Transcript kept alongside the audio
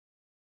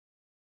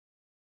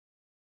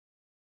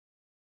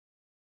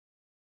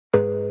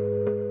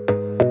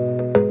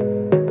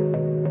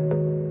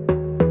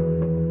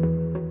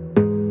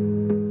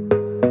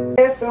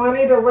on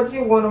it or what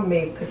you want to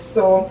make.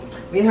 So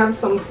we have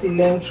some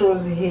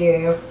cilantros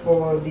here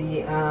for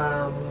the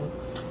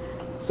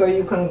so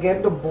you can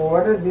get the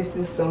board. This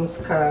is some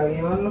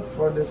scallion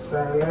for the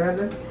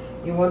salad.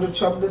 You want to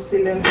chop the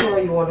cilantro or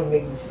you want to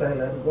make the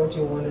salad? What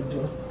you want to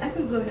do? I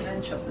could go ahead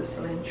and chop the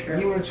cilantro.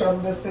 You will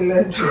chop the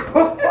cilantro.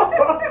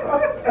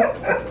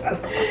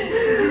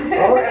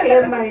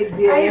 Okay, my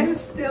dear. I am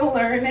still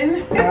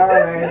learning.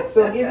 Alright,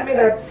 so give me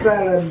that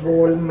salad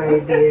bowl, my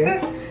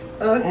dear.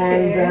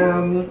 Okay.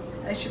 And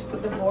I should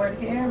put the board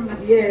here.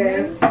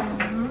 yes.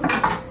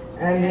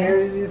 And here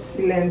is this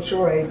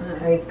cilantro.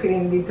 I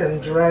cleaned it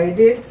and dried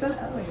it.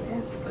 Oh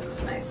yes, it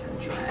looks nice and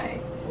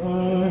dry.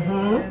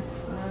 Yes.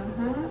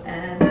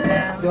 And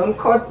don't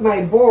cut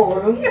my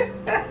bowl.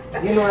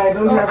 You know I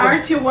don't have.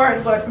 Aren't you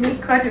worried about me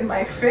cutting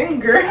my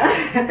finger?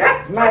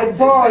 My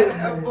bowl.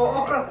 A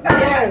bowl.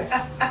 Yes.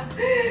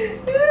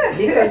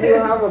 Because you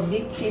have a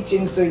big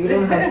kitchen, so you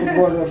don't have to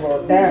worry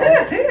about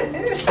that.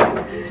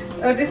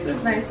 Oh, this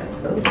is nice and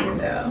cozy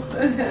though.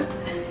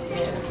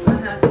 Yes.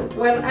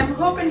 Well, I'm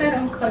hoping that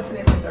I'm cutting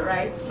it in the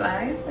right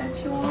size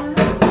that you want.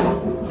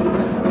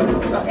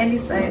 Or any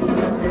size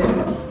is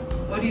good.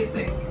 What do you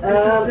think?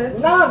 This is good?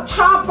 No,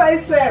 chop, I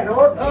said.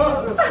 Oh,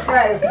 Jesus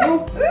Christ.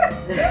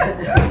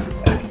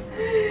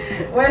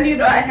 Well, you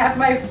know, I have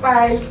my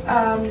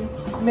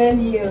 5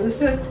 menus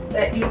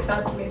that you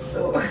taught me,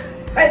 so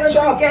I don't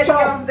think any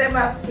of them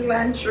have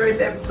cilantro in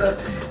them, so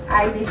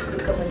I need to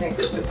become an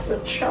expert. So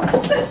chop.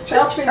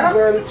 Chop it,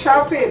 girl.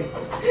 Chop it.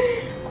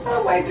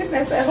 Oh my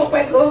goodness, I hope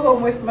I go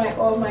home with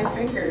all my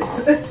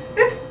fingers.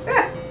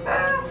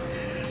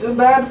 Too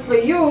bad for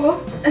you.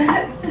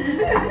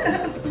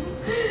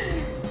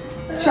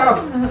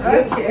 Chop.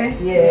 Okay.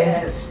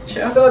 Yeah. Yes,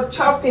 chop. So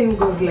chopping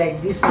goes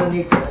like this on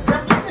it.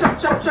 Chop, chop,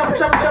 chop, chop, chop,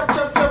 chop,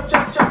 chop, chop, chop,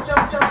 chop, chop,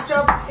 chop, chop,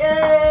 chop.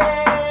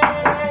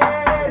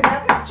 Yeah,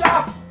 that's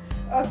chop.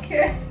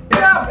 Okay.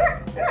 Chop.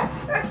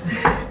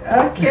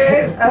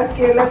 Okay.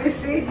 Okay. Let me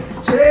see.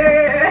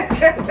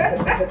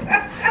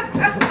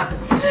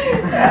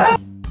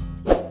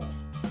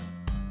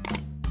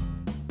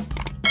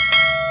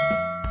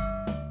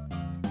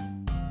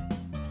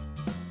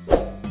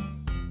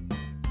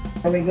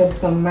 We got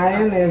some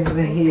mayonnaise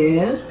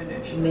here.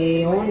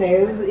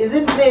 Mayonnaise. Is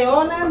it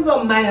mayonnaise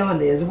or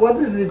mayonnaise? What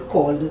is it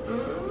called?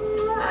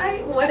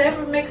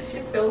 Whatever makes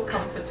you feel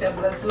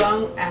comfortable, as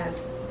long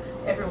as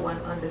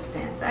everyone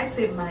understands. I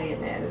say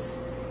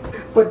mayonnaise.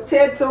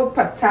 Potato.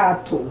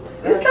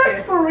 Is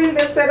that for real?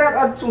 They said that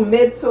a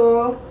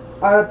tomato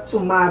or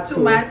tomato?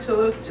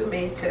 Tomato.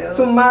 Tomato.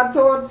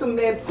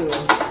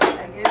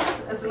 I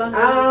guess as long as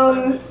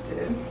it's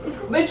understood.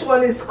 Which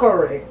one is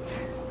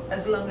correct?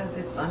 As long as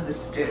it's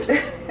understood.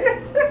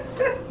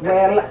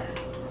 Well,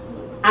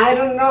 I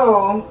don't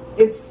know.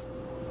 It's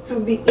to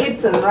be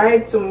eaten,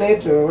 right?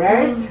 Tomato,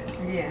 right?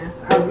 Yeah.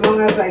 As long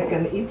as I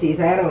can eat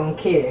it, I don't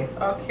care.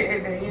 Okay,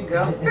 there you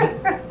go.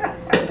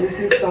 This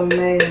is some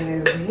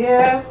mayonnaise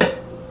here.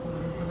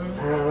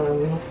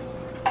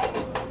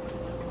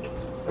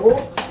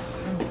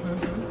 Oops.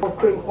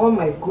 Oh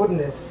my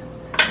goodness.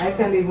 I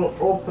can't even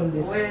open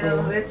this thing.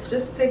 Well, let's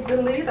just take the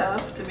lid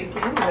off to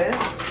begin with.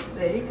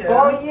 There you go.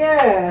 Oh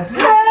yeah.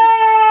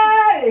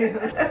 Hey!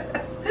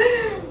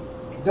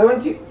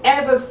 Don't you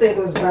ever say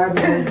those bad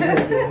words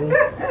again.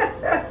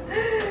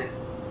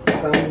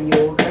 Some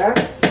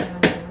yogurt.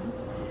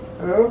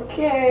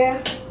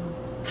 Okay.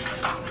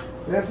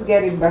 Let's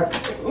get it back.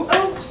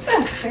 Oops.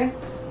 Okay.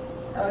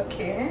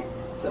 Okay.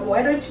 So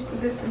why don't you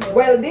put this in the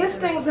Well, these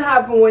things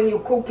happen when you're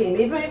cooking,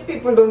 even if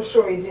people don't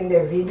show it in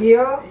their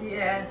video.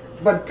 Yeah.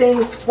 But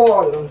things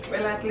fall.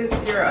 Well, at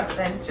least you're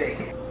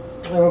authentic.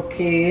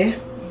 Okay.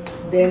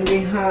 Then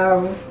we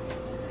have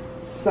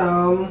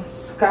some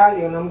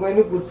scallion. I'm going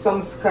to put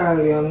some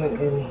scallion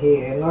in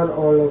here, not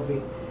all of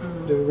it.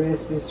 The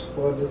rest is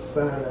for the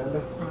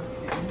salad.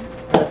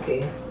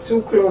 Okay.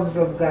 2 cloves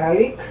of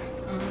garlic.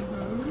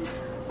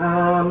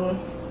 I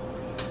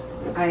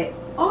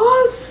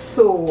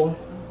also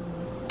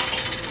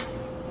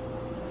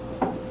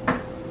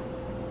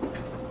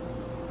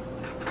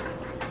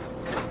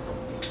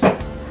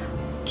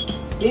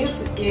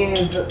this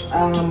is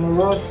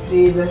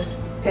roasted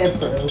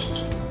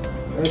peppers.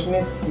 Let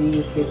me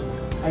see if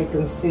I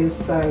can still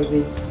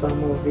salvage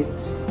some of it.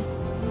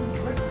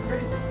 Looks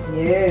great.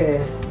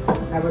 Yeah,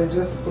 I will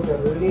just put a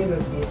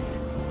little bit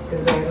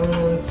because I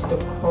don't want the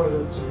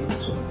color to be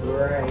too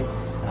bright.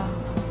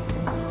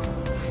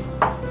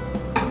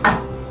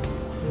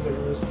 The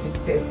roasted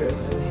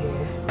peppers in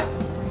here,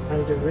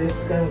 and the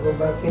rest can go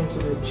back into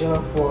the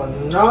jar for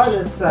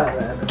another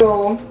salad.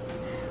 So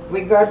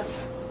we got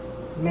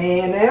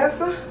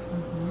mayonnaise,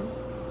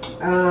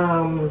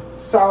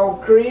 sour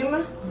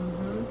cream,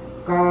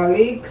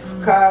 garlic,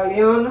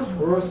 scallion,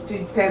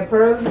 roasted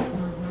peppers.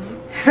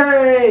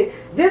 Hey,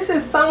 this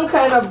is some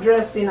kind of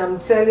dressing, I'm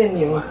telling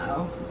you.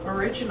 Wow,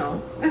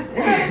 original.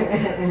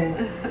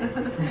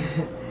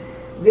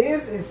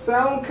 This is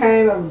some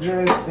kind of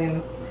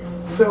dressing.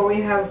 So we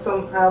have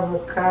some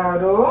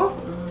avocado.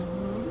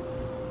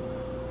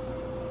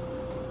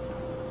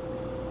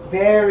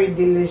 Very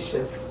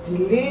delicious.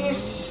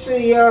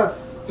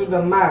 Delicious to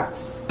the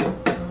max.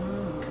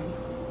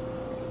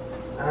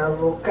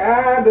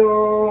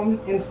 Avocado.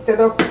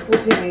 Instead of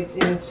putting it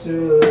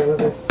into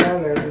the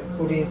salad, we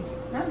put it.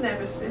 I've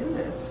never seen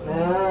this.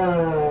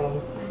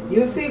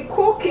 You see,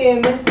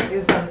 cooking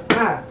is an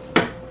art,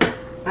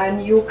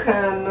 and you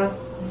can,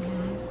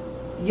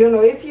 you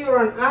know, if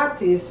you're an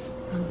artist,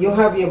 you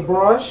have your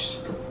brush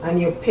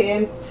and your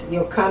paint,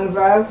 your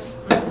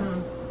canvas,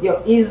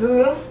 your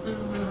easel,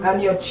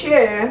 and your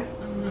chair.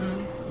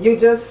 You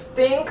just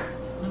think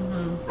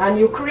and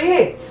you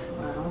create.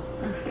 Wow.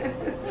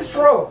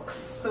 Strokes.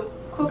 So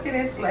cooking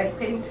is like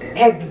painting.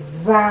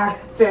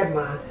 Exactly.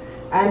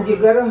 And you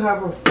gotta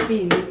have a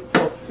feel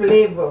for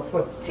flavor,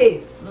 for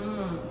taste.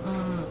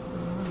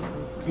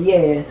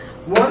 Yeah.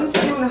 Once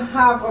you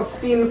have a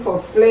feel for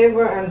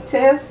flavor and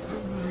taste,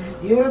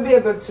 you will be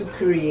able to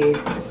create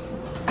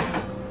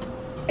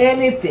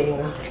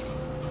anything.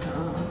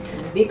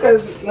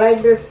 Because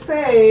like they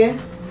say,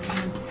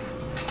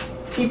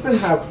 people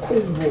have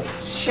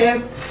cookbooks.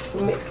 Chefs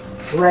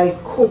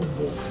write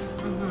cookbooks.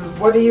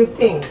 What do you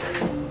think?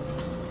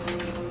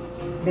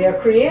 They are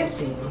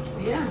creative.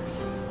 Yeah.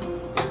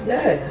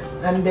 Yeah.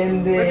 And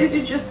then they... What did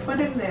you just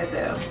put in there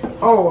though?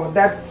 Oh,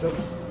 that's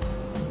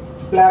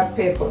black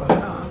pepper.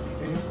 Oh,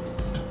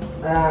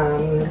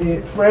 okay.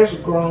 The fresh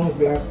ground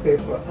black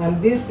pepper.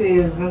 And this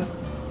is a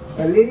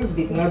little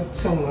bit, not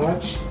too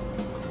much,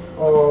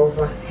 of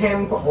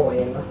hemp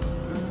oil.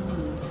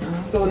 Okay.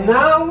 So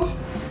now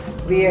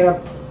we are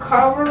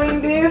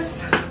covering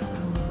this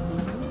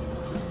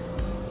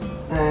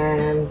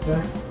and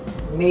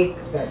make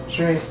that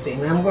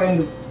dressing. I'm going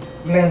to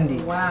blend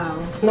it. Wow.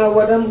 Now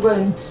what I'm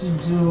going to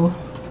do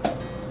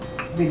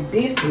with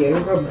this here,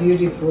 look how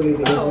beautiful it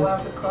is. Oh wow,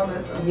 the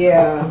colors are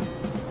Yeah.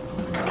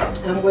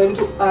 I'm going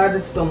to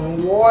add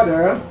some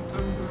water.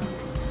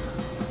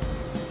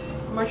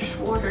 How much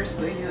water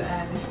so you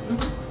added?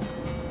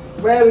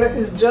 Well,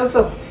 it's just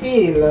a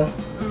feel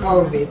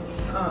of it.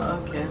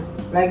 Oh, okay.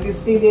 Like you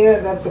see there,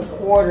 that's a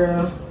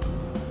quarter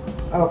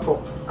of a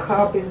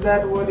cup. Is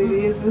that what it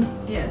is?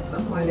 Yes,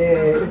 something like Yeah,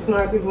 that. it's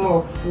not even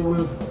a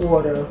full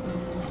quarter.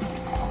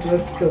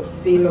 Just the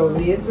feel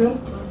of it.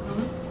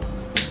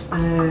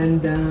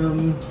 And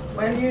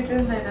While you're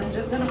doing that, I'm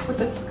just gonna put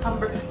the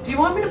cucumber. Do you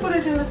want me to put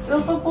it in the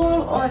silver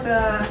bowl or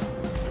the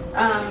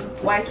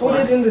white put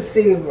one? it in the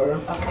silver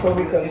so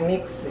we Okay. can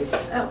mix it.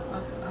 Oh,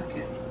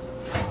 okay.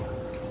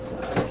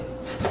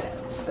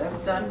 So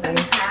I've done the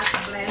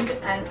half blend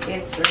and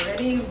it's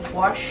already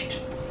washed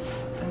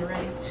and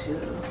ready to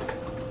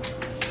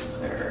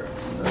serve.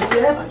 So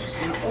Yep. I'm just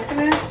gonna open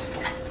it.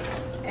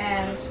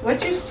 And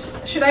what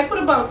should I put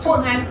about 2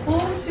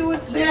 handfuls? You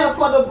would say? Yeah,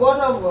 for the both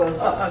of us.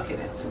 Oh, okay,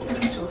 that's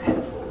 2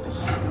 handfuls.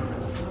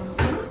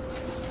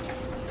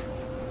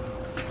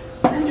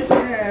 And just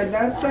Yeah,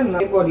 that's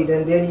enough.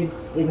 And then you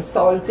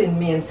insulting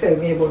me and tell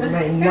me about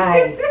my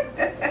knife.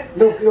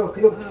 Look,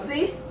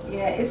 see?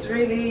 yeah, it's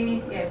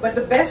really but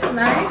the best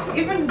knife,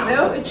 even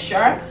though it's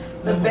sharp,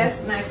 the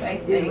best knife I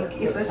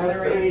think is a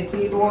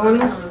serrated one.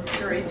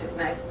 Serrated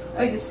knife.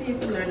 Oh, you see, you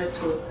can learn a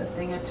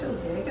thing or two.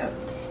 There you go.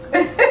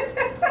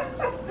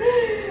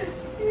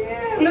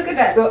 Yeah, look at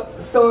that.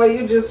 So are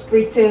you just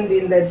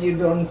pretending that you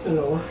don't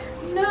know?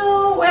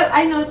 No, well,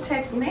 I know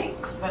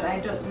techniques, but I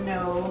don't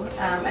know.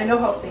 I know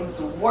how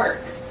things work,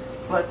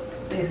 but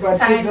the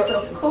science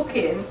of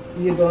cooking,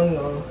 you don't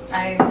know.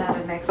 I'm not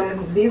an expert.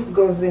 This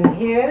goes in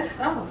here.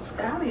 Oh,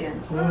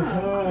 scallions.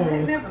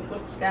 I never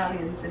put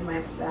scallions in my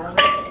salad.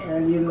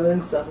 And you learn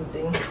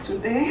something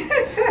Today.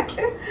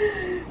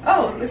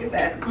 Oh, look at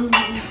that.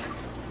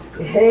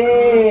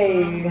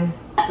 Hey,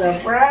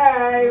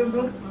 surprise.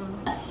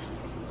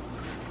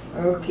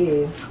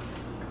 Okay,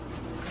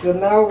 so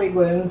now we're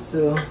going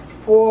to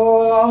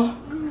pour.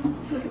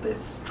 Look at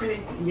this,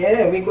 pretty.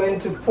 Yeah, we're going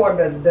to pour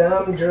the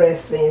dam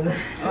dressing.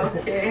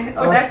 Okay.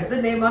 Oh, that's the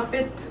name of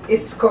it.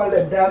 It's called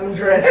a dam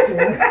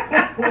dressing.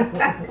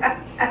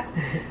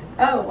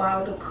 Oh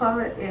wow, the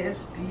color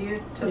is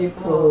beautiful.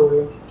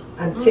 Beautiful.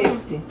 And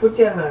taste it. Put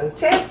your hand.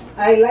 Taste.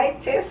 I like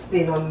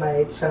tasting on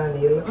my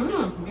channel.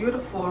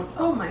 Beautiful.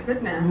 Oh my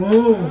goodness.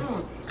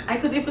 I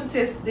could even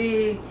taste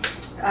the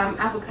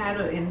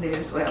avocado in there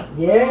as well.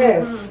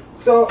 Yes.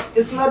 So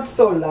it's not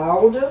so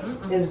loud.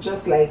 It's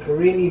just like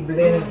really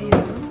blended.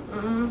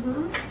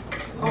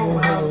 Oh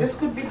wow, this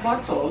could be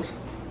bottled.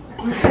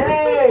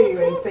 Hey,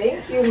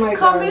 thank you, my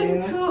Coming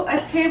darling. to a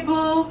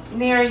table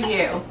near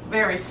you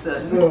very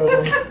soon.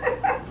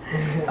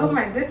 Oh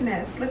my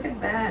goodness, look at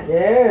that.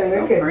 Yeah,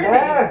 So look at pretty.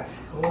 that.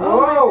 Oh my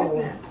Whoa.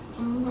 goodness.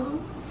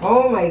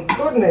 Oh my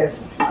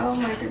goodness. Oh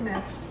my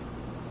goodness.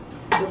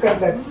 Look at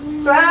that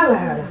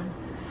salad.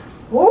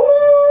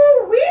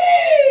 Woo-wee!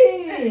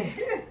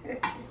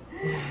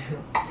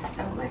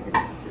 Oh my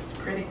goodness, it's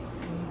pretty.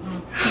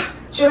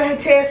 Should I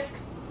taste?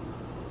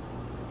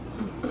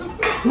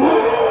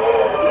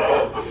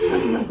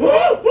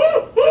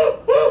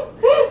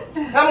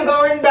 I'm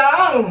going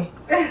down.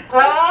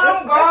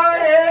 I'm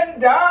going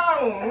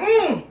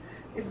down.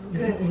 It's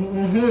good.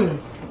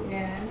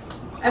 Yeah.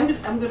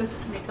 I'm gonna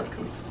sneak a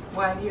piece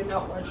while you're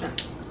not watching.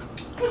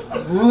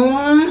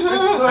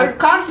 I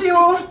caught you.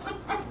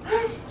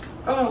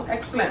 Oh,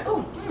 excellent.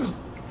 Oh,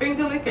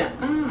 finger licking.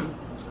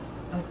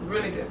 That's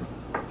really good.